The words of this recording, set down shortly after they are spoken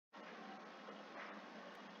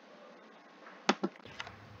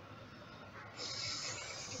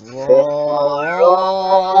For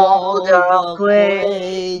all the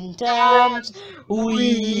acquaintance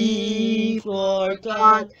we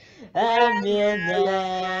forgot and we'll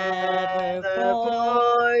never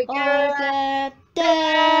forget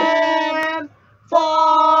them.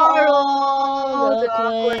 For all the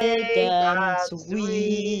acquaintance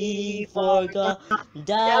we forgot,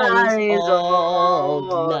 that is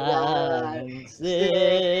all I'm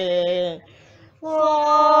saying. For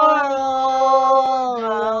all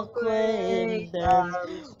the acquaintance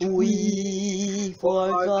we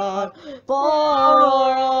forgot,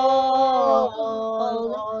 for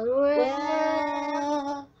all,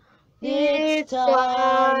 well, it's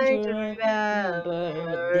time to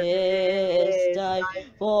remember this time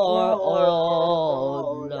for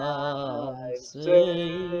all I'm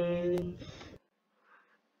saying.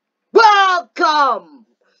 Welcome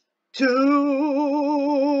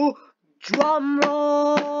to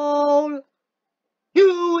Drumroll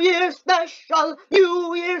New Year Special,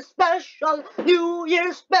 New Year Special, New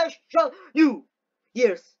Year Special, New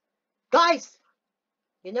Year's. Guys,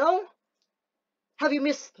 you know, have you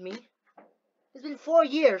missed me? It's been 4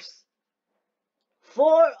 years,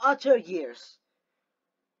 4 utter years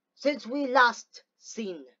since we last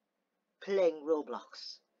seen playing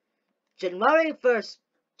Roblox. January 1st,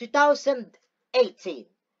 2018.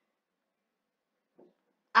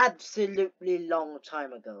 Absolutely long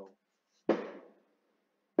time ago.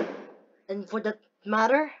 And for that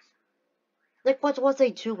matter, like what was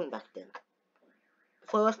I doing back then?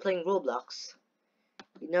 Before I was playing Roblox,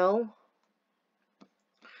 you know,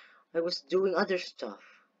 I was doing other stuff.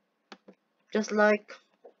 Just like,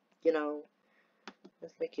 you know,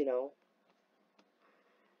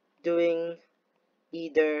 doing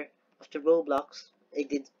either after Roblox, I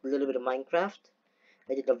did a little bit of Minecraft,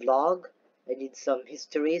 I did a vlog, I did some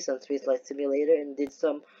history, some Space Flight Simulator, and did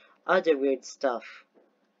some other weird stuff.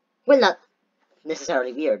 Well, not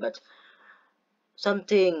necessarily weird, but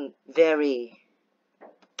something very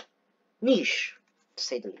niche, to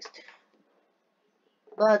say the least.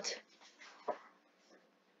 But,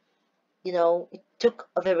 you know, it took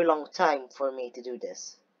a very long time for me to do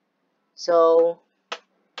this. So,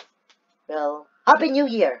 well, Happy New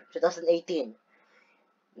Year, 2018,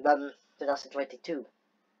 2022,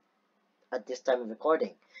 at this time of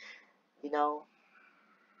recording. You know,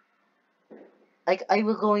 I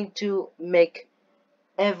will going to make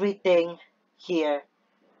everything here.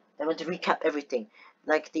 I want to recap everything,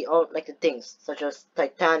 like the things such as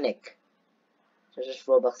Titanic, such as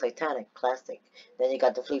Roblox Titanic Classic. Then you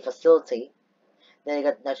got the Flea Facility. Then you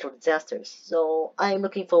got natural disasters. So I'm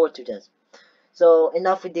looking forward to this. So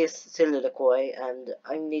enough with this soliloquy, and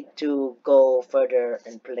I need to go further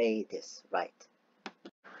and play this right.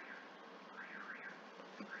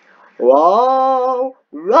 Whoa,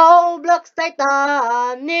 Roblox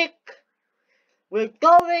Titanic. We're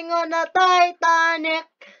going on a Titanic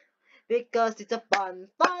because it's a fun,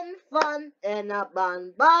 fun, fun, and a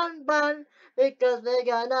bun, bun, bun. Because we're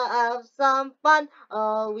gonna have some fun.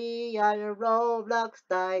 Oh, we are a Roblox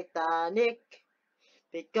Titanic.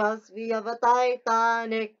 Because we have a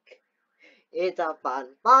Titanic. It's a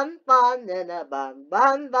fun, fun, fun, and a bun,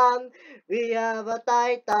 bun, bun. We have a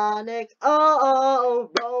Titanic. Oh,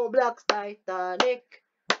 Roblox Titanic.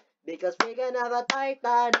 Because we're gonna have a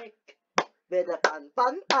Titanic. With a fun,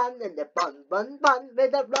 fun, fun, and a bun, bun, bun.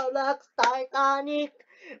 With a Roblox Titanic.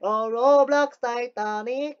 Oh, Roblox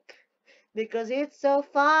Titanic. Because it's so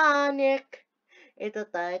funny. It's a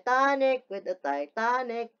Titanic with a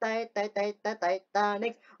Titanic,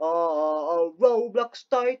 Titanic. Oh, Roblox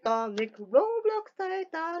Titanic, Roblox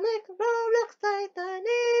Titanic, Roblox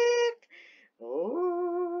Titanic.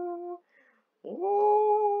 Oh,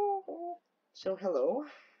 oh. So hello,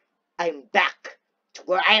 I'm back to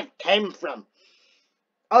where I came from.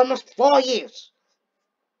 Almost 4 years.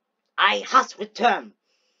 I has returned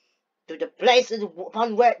to the place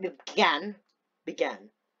upon where it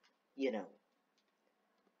began. You know.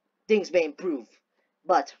 Things may improve,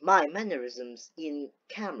 but my mannerisms in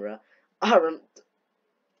camera aren't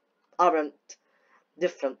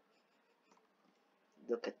different.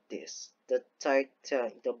 Look at this, the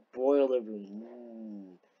the boiler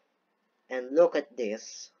room, and look at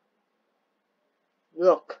this.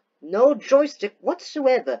 Look, no joystick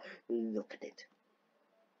whatsoever. Look at it.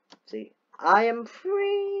 See, I am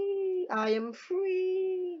free. I am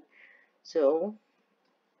free. So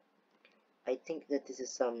I think that this is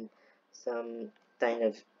some kind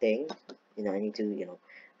of thing. You know, I need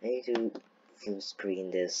to full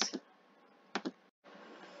screen this.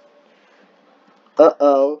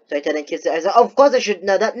 Uh-oh, Titanic is. Of course I should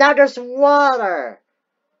know that. Now there's water.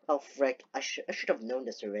 Oh frick! I should have known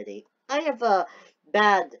this already. I have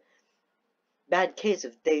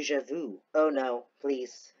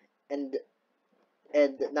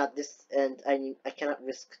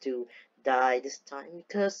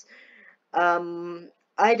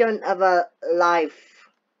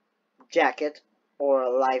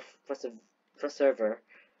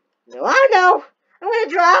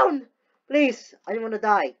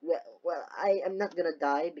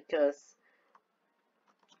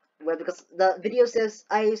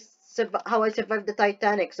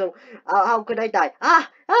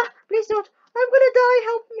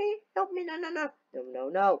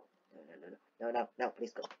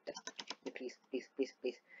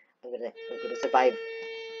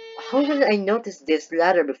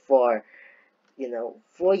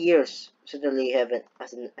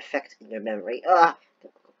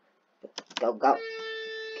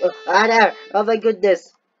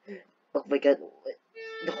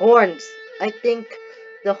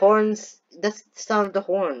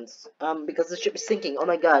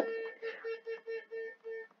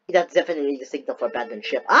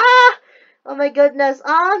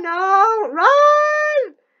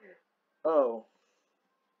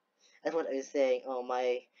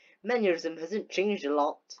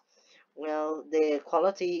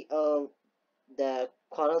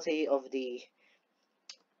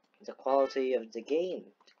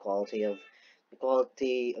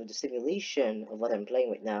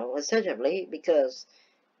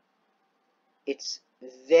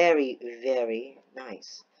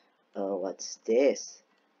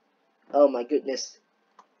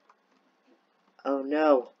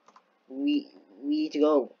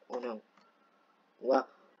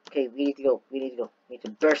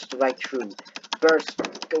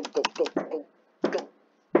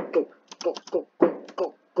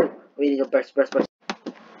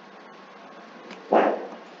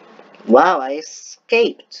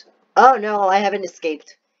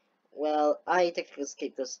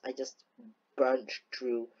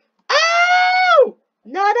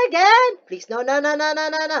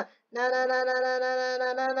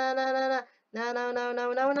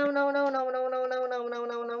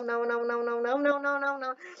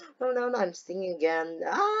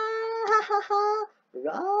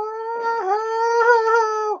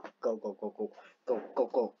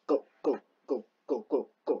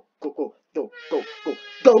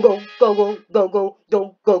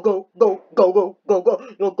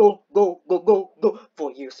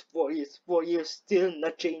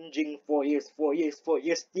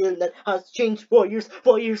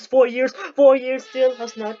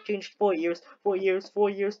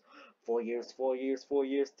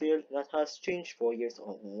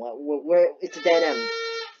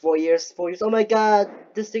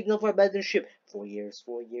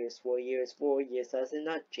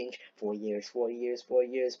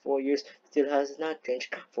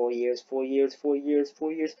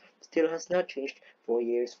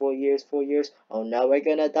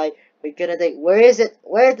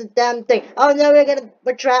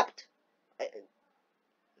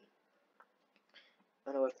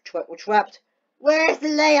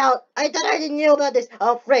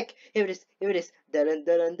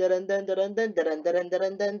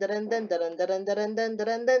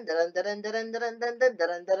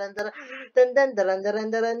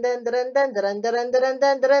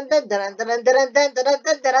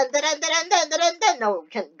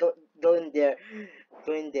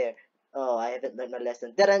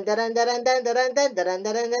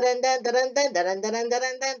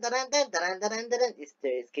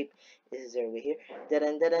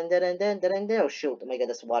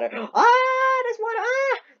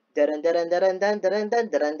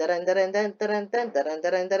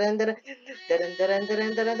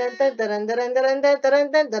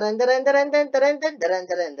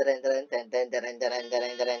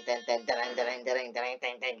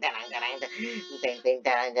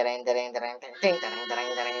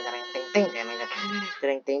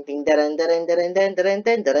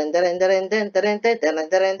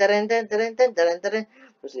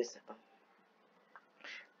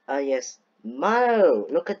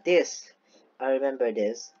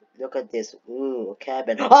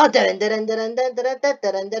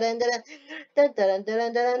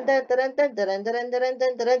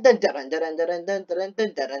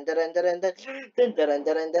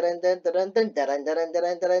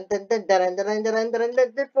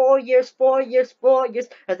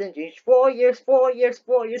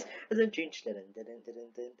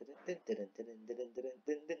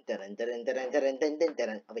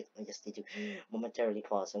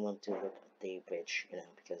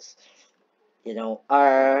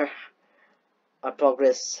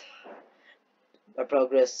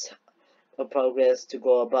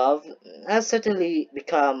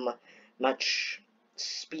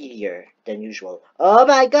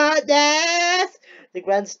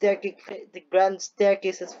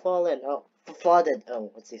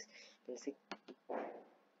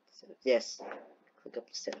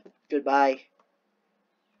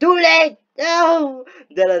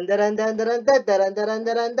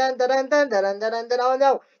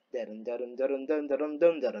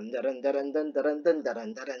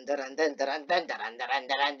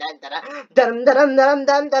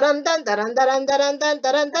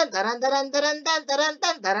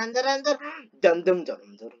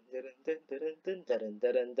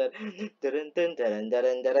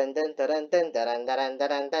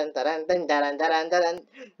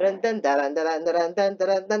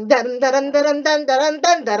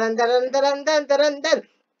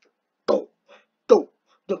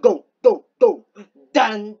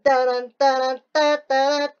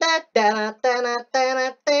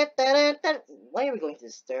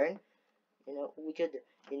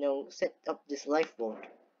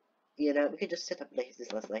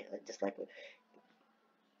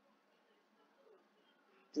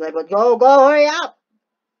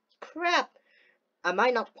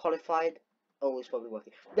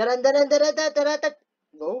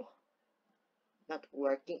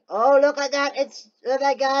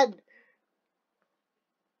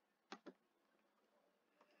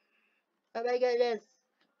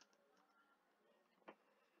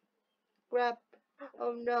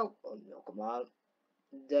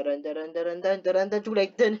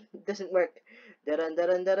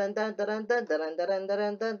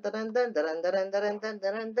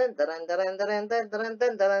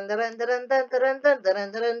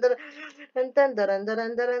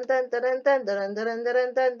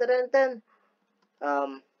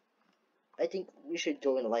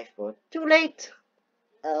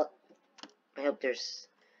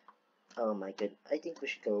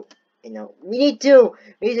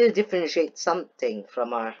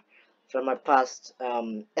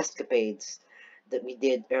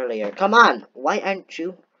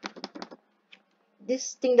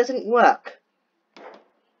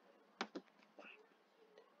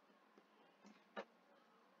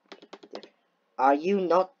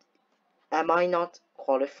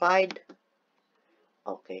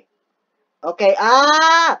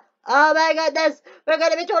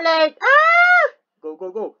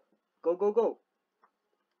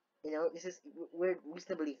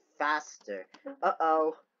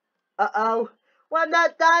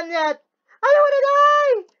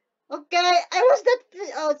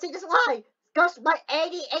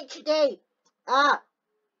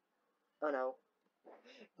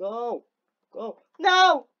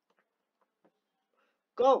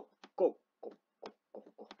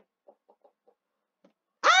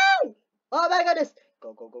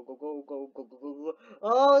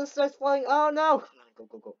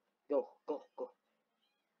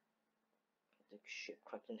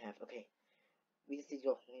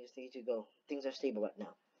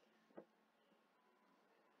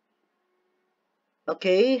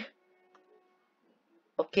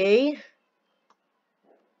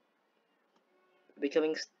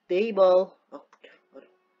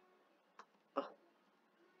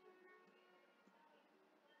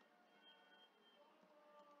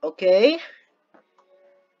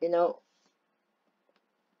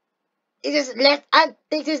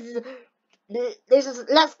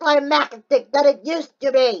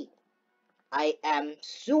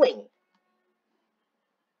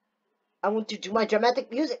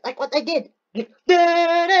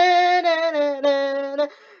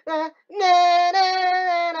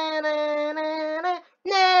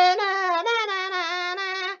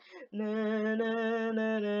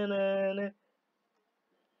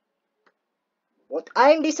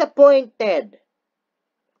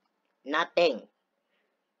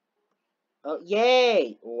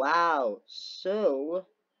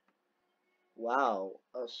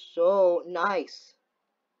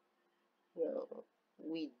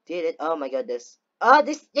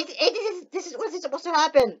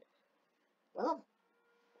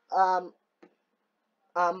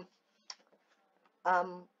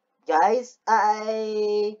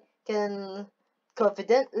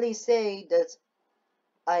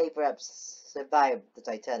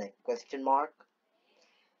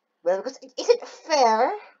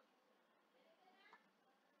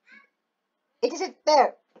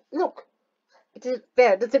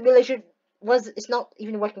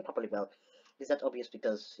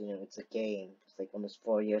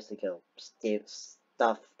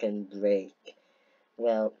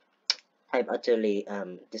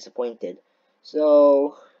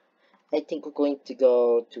I think we're going to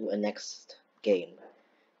go to a next game.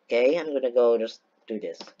 Okay, I'm gonna go just do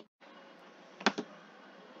this.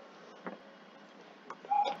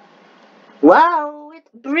 Wow, it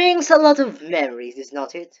brings a lot of memories, is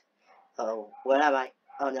not it? Oh, where am I?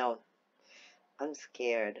 Oh no, I'm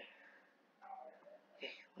scared.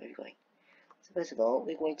 Okay, where are we going? So first of all,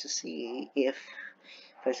 we're going to see if,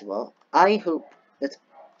 first of all, I hope that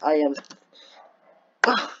I am.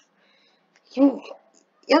 Ah, you,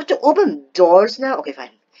 you have to open doors now. Okay, fine.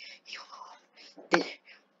 Okay,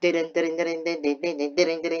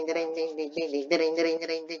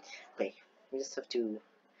 we just have to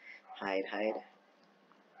hide.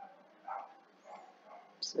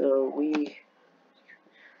 So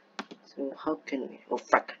how can we? Oh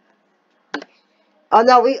fuck! Oh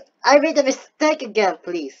no, I made a mistake again.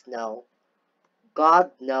 Please no,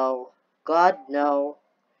 God no, God no.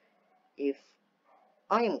 If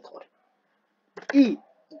I am God,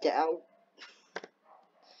 down.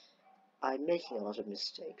 I'm making a lot of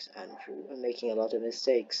mistakes, Andrew. I'm making a lot of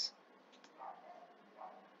mistakes.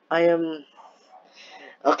 I am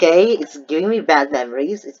okay. It's giving me bad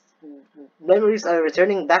memories. Memories are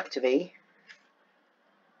returning back to me.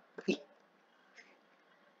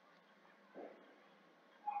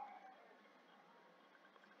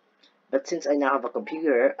 But since I now have a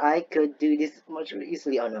computer, I could do this much more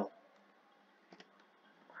easily. Oh no.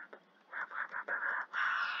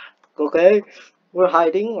 Okay, we're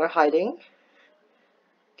hiding. We're hiding.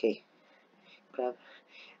 Okay, grab.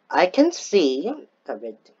 I can see a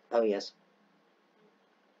red. Oh yes.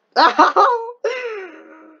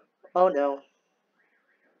 Oh no.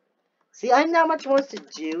 See, I'm not much more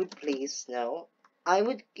subdued. Please, no. I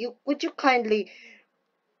would. You would you kindly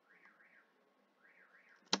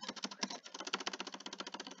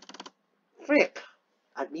frick?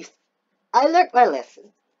 At least I learned my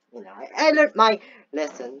lesson. You know, I learned my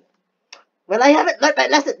lesson. Well, I haven't learned my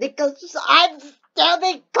lesson because I'm still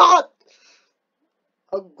being caught.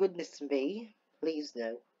 Oh goodness me! Please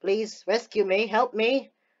no. Please rescue me. Help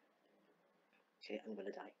me. Okay, I'm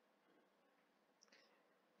gonna die.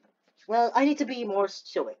 Well, I need to be more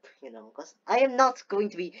stoic, you know, because I am not going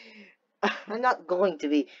to be. I'm not going to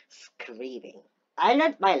be screaming. I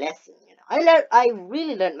learned my lesson, you know. I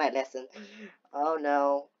really learned my lesson. Oh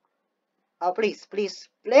no. Oh please, please,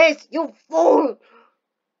 please, you fool!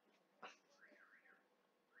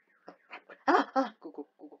 Go, go, go,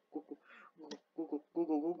 go, go, go, go, go, go,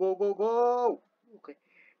 go, go, go, go. Okay.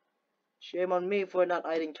 Shame on me for not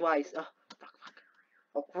hiding twice. Oh, fuck, fuck.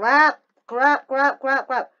 Oh crap! Crap! Crap! Crap!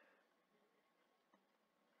 Crap!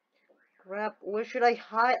 Crap! Where should I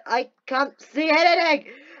hide? I can't see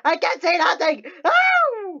anything. I can't see nothing.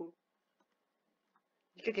 Oh!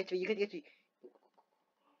 You could get me. You could get me.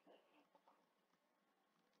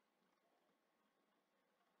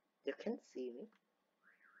 You can see me.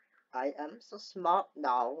 I am so smart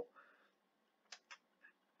now.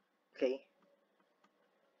 Okay.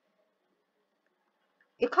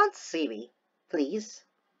 You can't see me. Please.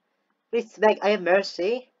 Please beg. I have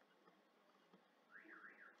mercy.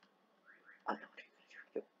 Oh, no.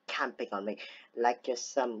 You're camping on me like you're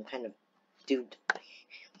some kind of dude.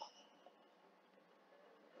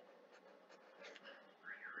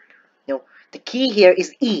 No. The key here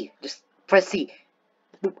is E. Just press C.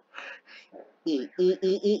 Boop. E. E. E.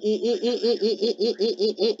 E. E. E. E. E. E. E. E. E. E.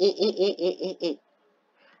 E. E. E. E.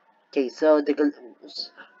 Okay, so the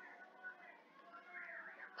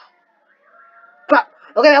crap.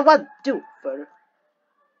 Okay, I have one, two, further.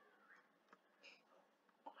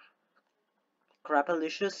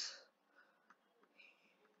 Crapalicious.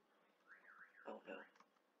 Oh no.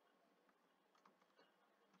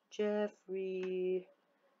 Jeffrey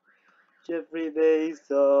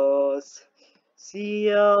Bezos,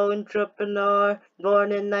 CEO entrepreneur,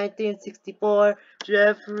 born in 1964.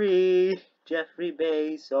 Jeffrey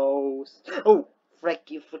Bezos. Oh,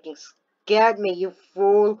 frick! You freaking scared me, you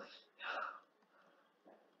fool!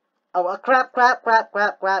 Oh, crap! Crap!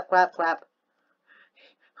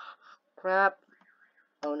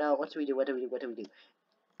 Oh no! What do we do? What do we do? What do we do?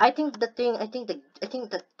 I think the thing. I think the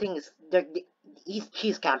thing is.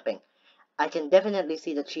 She's camping. I can definitely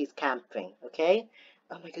see that she's camping. Okay.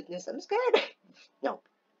 Oh my goodness! I'm scared. No.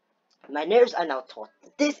 My nerves are now taut.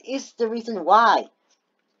 This is the reason why.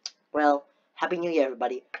 Well, Happy New Year,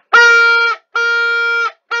 everybody.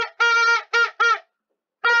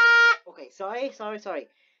 Okay, sorry.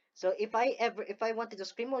 So if I wanted to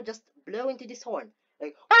scream, I'll just blow into this horn.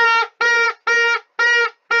 Like,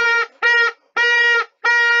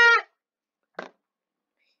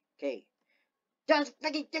 okay. Just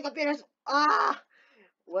fucking take computers. Ah!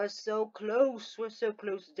 We're so close. We're so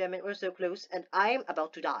close, damn it. We're so close. And I'm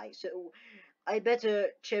about to die. So I better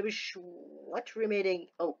cherish what remaining.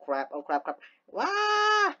 Oh crap, oh crap, crap.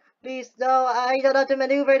 Ah! Please, no, I don't know how to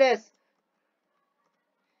maneuver this.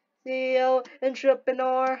 CEO,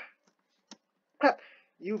 entrepreneur. Crap,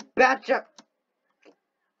 you betcha.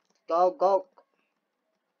 Go, go.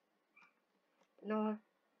 No.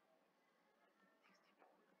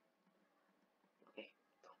 Okay.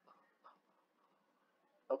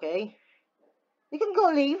 Okay. You can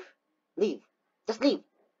go leave. Leave. Just leave.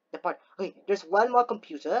 The part. Okay, there's one more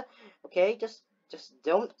computer. Okay, just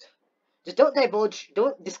don't divulge,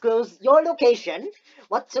 don't disclose your location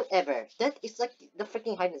whatsoever. That is like the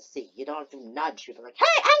freaking hide and seek. You don't have to nudge people like,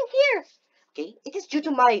 hey, I'm here. Okay, it is due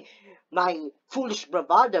to my foolish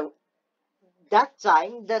bravado that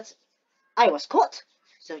time that I was caught.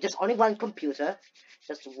 So just only one computer,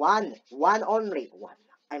 just one only one.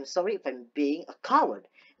 I'm sorry if I'm being a coward.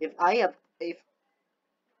 If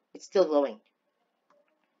it's still glowing.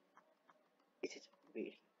 Is it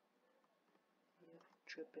really?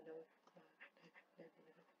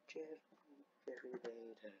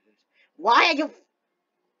 Why are you?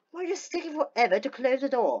 Why are you taking forever to close the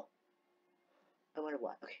door? I wonder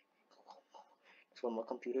why. Okay, there's one more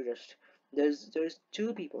computer. There's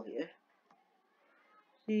two people here.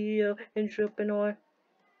 CEO, entrepreneur.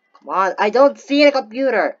 Come on, I don't see a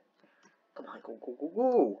computer. Come on, go go go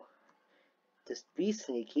go. Just be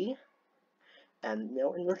sneaky. And no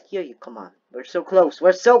one will hear you. Come on, we're so close.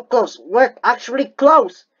 We're so close. We're actually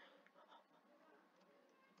close.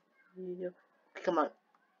 Come on.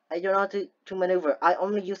 I don't know how to maneuver. I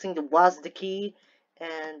only using the was the key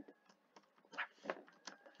and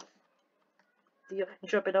CEO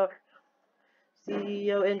entrepreneur.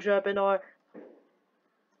 CEO entrepreneur.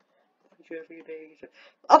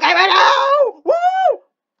 Okay, right now! Woo!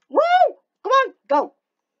 Woo! Come on, go!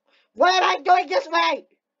 What am I doing this way?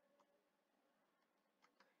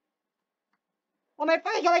 Why am I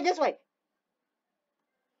finally going this way?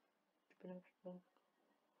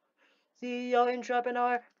 CEO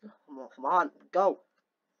entrepreneur. Come on, go.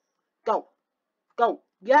 Go. Go.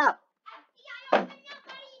 Yeah.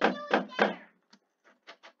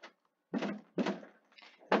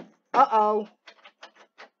 Uh-oh.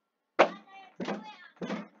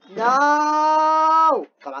 No!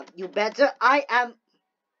 Come on, you better. I am.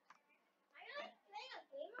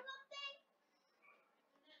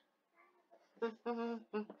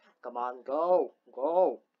 Come on, go.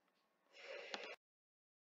 Go.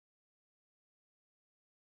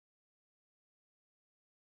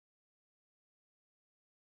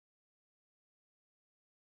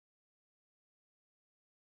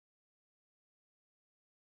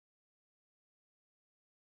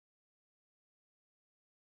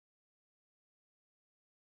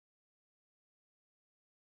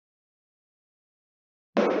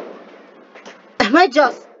 Am I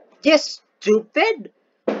just this stupid?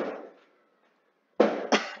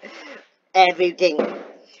 Everything.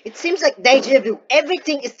 It seems like deja vu.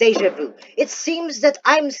 Everything is deja vu. It seems that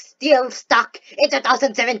I'm still stuck in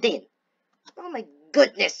 2017. Oh my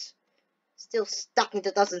goodness. Still stuck in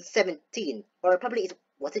 2017. Or probably,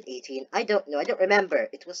 was it 18? I don't know. I don't remember.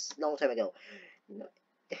 It was a long time ago. No.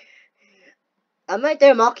 Am I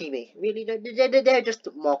they're mocking me? Really? They're just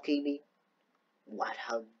mocking me. What?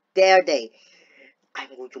 How dare they?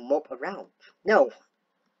 I'm going to mope around. No.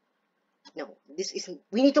 No. This isn't.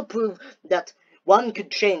 We need to prove that one could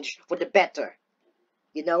change for the better.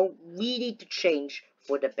 You know, we need to change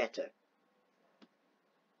for the better.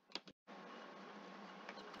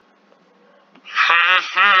 Ha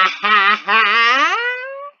ha ha ha!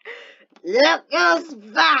 Look who's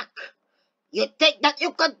back! You think that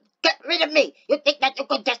you could get rid of me? You think that you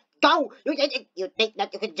could just go? You think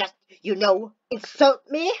that you could just, insult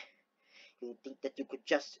me? You think that you could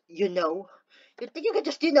just, You think you could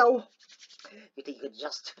just, You think you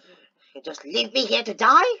could just leave me here to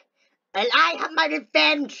die? And I have my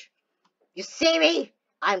revenge! You see me?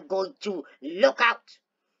 I'm going to look out!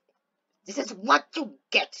 This is what you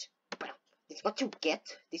get! This is what you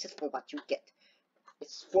get. This is for what you get.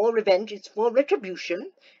 It's for revenge. It's for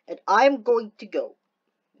retribution. And I'm going to go.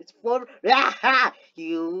 It's for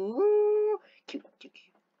you. Cute.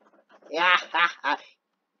 Yeah.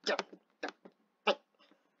 Just.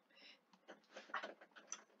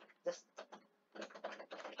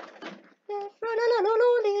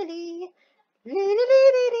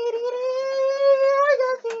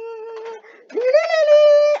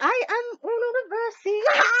 I am universal.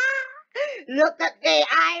 Look at me,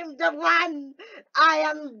 I'm the one.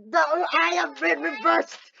 I have been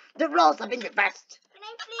reversed. The roles have been reversed.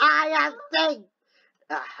 I have thing.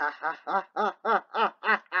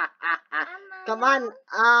 Come on.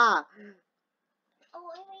 Oh, I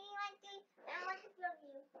want to love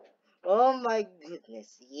you. Oh my goodness.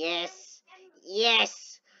 Yes.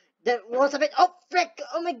 Yes. That was a bit. Oh frick.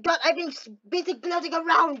 Oh my god. I've been busy floating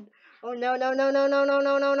around. Oh no no no no no no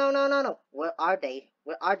no no no no no no. Where are they?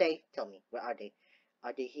 Where are they? Tell me. Where are they?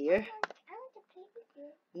 Are they here? I want to play with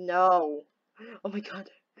you. No. Oh my god.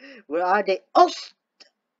 Where are they? Oh,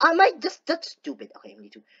 I might just. That's stupid. Okay, we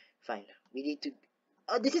need to. Fine. We need to.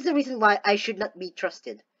 This is the reason why I should not be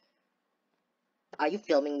trusted. Are you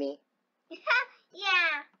filming me?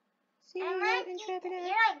 Yeah. See, You're a gamer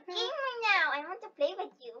now. I want to play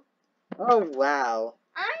with you. Oh wow.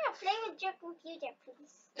 I want to play with your computer,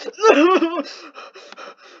 please.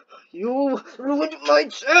 You ruined my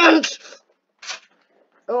chance.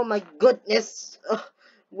 Oh my goodness.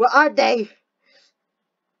 Where are they?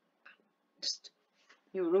 Just,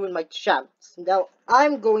 you ruined my chance. Now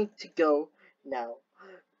I'm going to go now.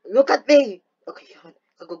 Look at me. Okay, come on.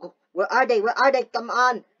 Go, go, go. Where are they? Where are they? Come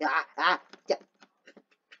on. Yeah.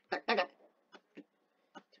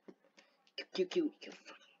 Q.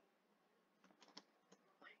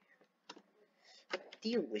 Do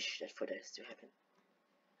you wish that for this to happen?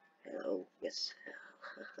 Oh, yes.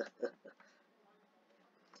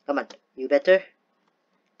 Come on. You better.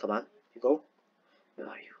 Come on. You go. Where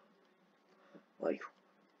are you? Where are you?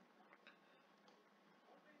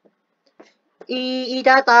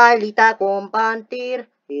 Itatay, kompantir.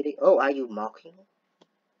 Oh, are you mocking?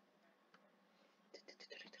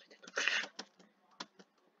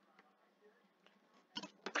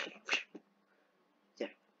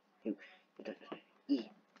 There. You. E.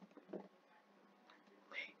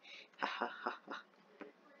 Ha.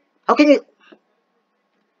 How can you?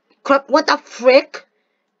 Crap, what the frick?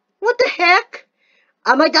 What the heck?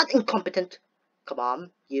 Am I that incompetent? Come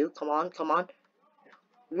on, you. Come on.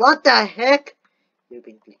 What the heck? You've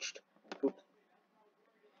been glitched. Oop.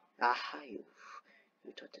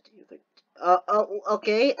 You thought that you could.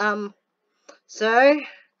 Okay. Sir,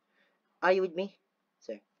 are you with me,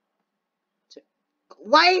 sir?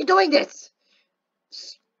 Why are you doing this?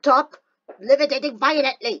 Stop levitating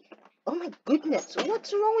violently. Oh my goodness,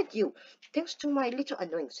 what's wrong with you? Thanks to my little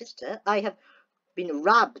annoying sister, I have been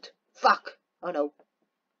robbed. Fuck. Oh no.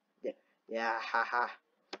 Yeah, haha.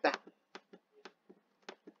 There.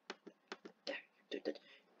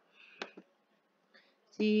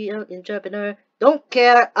 See, entrepreneur. Don't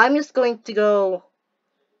care. I'm just going to go.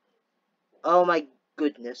 Oh my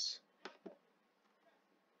goodness.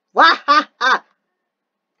 Wahaha!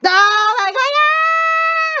 Oh my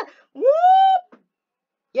god! Whoop!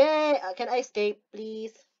 Yay! Can I escape,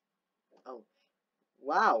 please? Oh,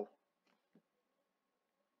 wow.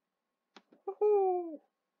 Woohoo!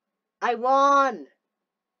 I won!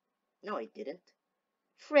 No, I didn't.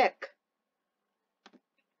 Frick.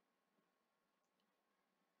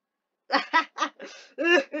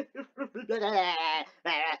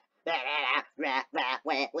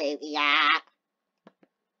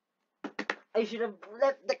 I should have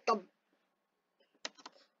left the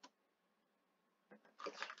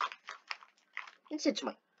It's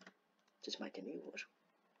my tenure.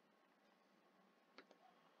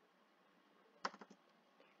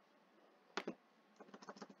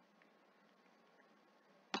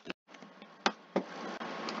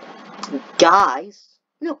 Guys,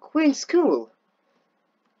 look, we're in school.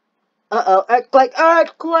 Uh-oh,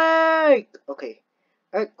 earthquake! Okay,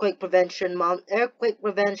 earthquake prevention, mom, earthquake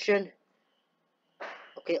prevention.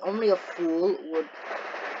 Okay, only a fool.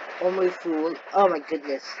 Oh my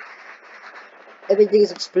goodness. Everything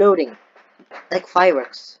is exploding, like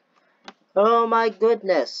fireworks. Oh my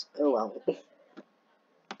goodness. Oh wow.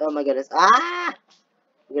 Oh my goodness. Ah!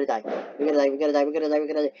 We're gonna die. We're gonna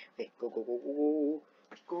die. Okay, go.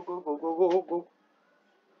 Go.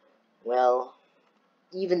 Well,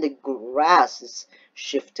 even the grass is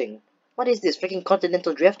shifting. What is this? Freaking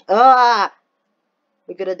continental drift? Ah!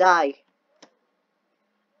 We're gonna die.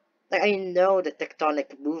 Like, I know the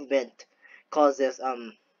tectonic movement causes,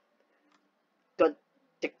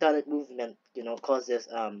 tectonic movement, causes,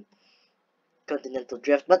 continental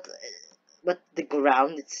drift, but the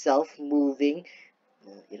ground itself moving,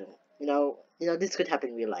 this could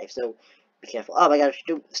happen in real life, so be careful. Oh my gosh,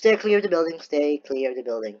 stay clear of the building, stay clear of the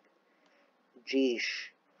building. Jeez.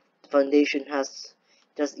 The foundation has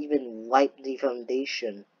just even wiped the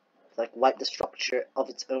foundation. Like, wipe the structure of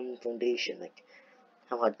its own foundation. Like,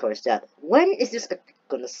 how hardcore is that? When is this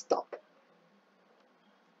gonna stop?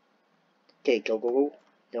 Okay, go.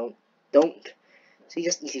 Don't. See,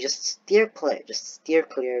 just easy. Just steer clear. Just steer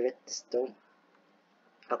clear of it. Just don't.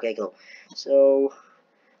 Okay, go. So,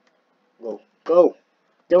 go.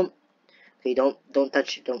 Don't. Okay, don't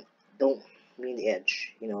touch it. Don't be in the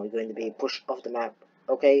edge. You know, you're going to be pushed off the map.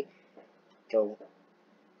 Okay, go,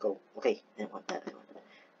 go. Okay, and on that.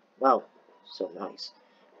 Wow, so nice.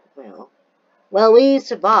 Well, we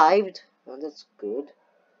survived. Well, that's good.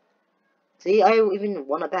 See, I even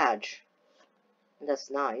won a badge. That's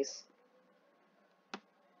nice.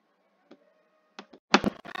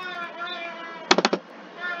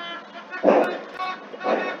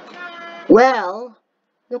 Well,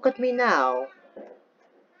 look at me now.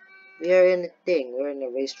 We are in a thing. We're in a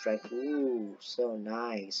racetrack. Ooh, so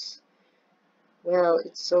nice. Well,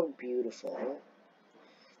 it's so beautiful.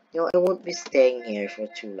 You know, I won't be staying here for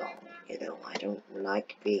too long. You know, I don't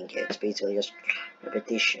like being here. It's basically just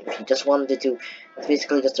repetition. If you just wanted to, it's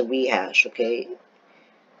basically just a rehash, okay?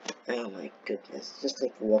 Oh my goodness. Just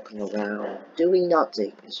like walking around, doing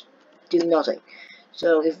nothing. Just doing nothing.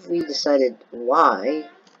 So if we decided why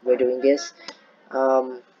we're doing this,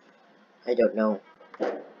 I don't know.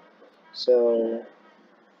 So,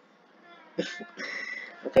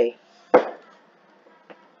 okay.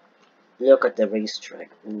 Look at the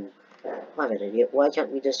racetrack. Ooh. What an idiot. Why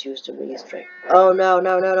can't we just use the racetrack? Oh no,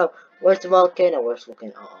 no, no, no. Where's the volcano? Where's the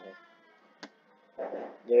volcano? Oh,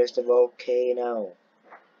 there's the volcano.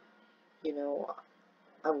 You know,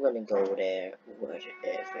 I'm gonna go there, whatever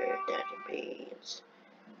that means.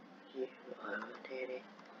 You are daddy.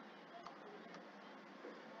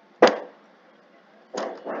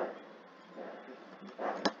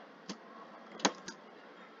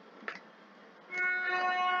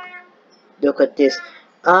 Look at this.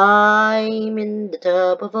 I'm in the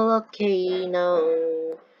top of a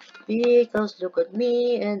volcano. Because look at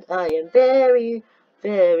me, and I am very,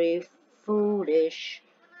 very foolish.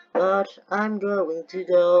 But I'm going to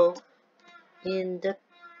go in the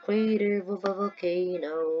crater of a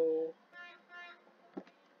volcano.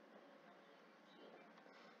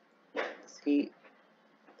 See,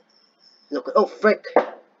 look, oh frick!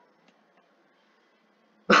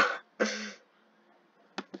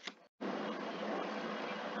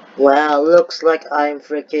 Well, looks like I'm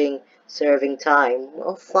freaking serving time.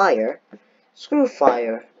 Oh, fire. Screw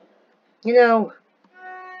fire. You know,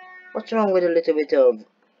 what's wrong with a little bit of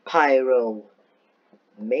pyromaniac?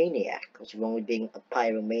 What's wrong with being a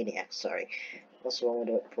pyromaniac? Sorry. What's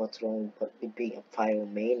wrong with being a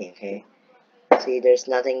pyromaniac, hey? See, there's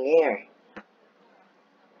nothing here.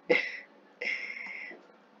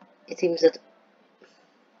 It seems that...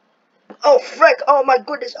 Oh, frick! Oh my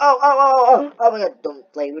goodness! Oh my god, don't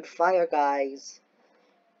play with fire, guys.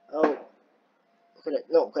 Oh. Okay,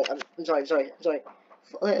 no, okay, I'm sorry, I'm sorry.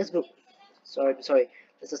 Let's go. Sorry.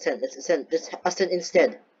 Let's ascend, let's ascend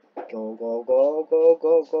instead. Go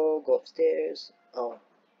upstairs. Oh,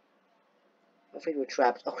 I think we're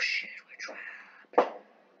trapped. Oh shit,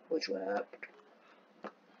 we're trapped.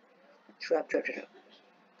 Trap.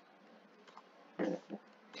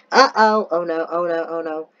 Uh-oh, oh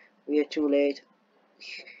no. We are too late.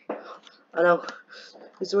 Oh no.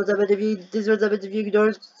 This was happened if you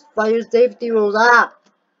ignore fire safety rules. Ah!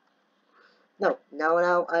 No,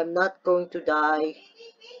 I'm not going to die.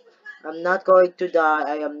 I'm not going to die.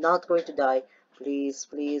 I am not going to die. Please.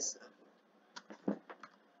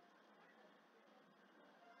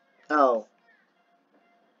 Oh.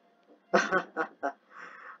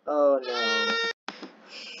 Oh no.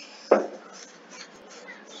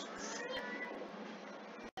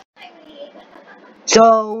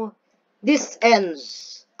 So, this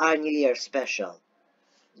ends our New Year special.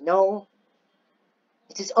 No,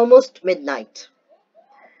 it is almost midnight,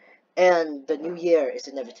 and the New Year is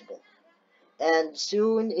inevitable. And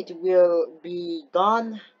soon it will be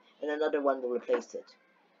gone, and another one will replace it.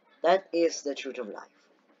 That is the truth of life.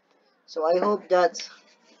 So I hope that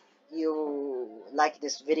you like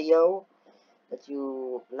this video, that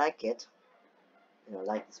you like it,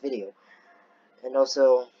 like this video, and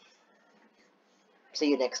also see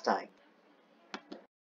you next time.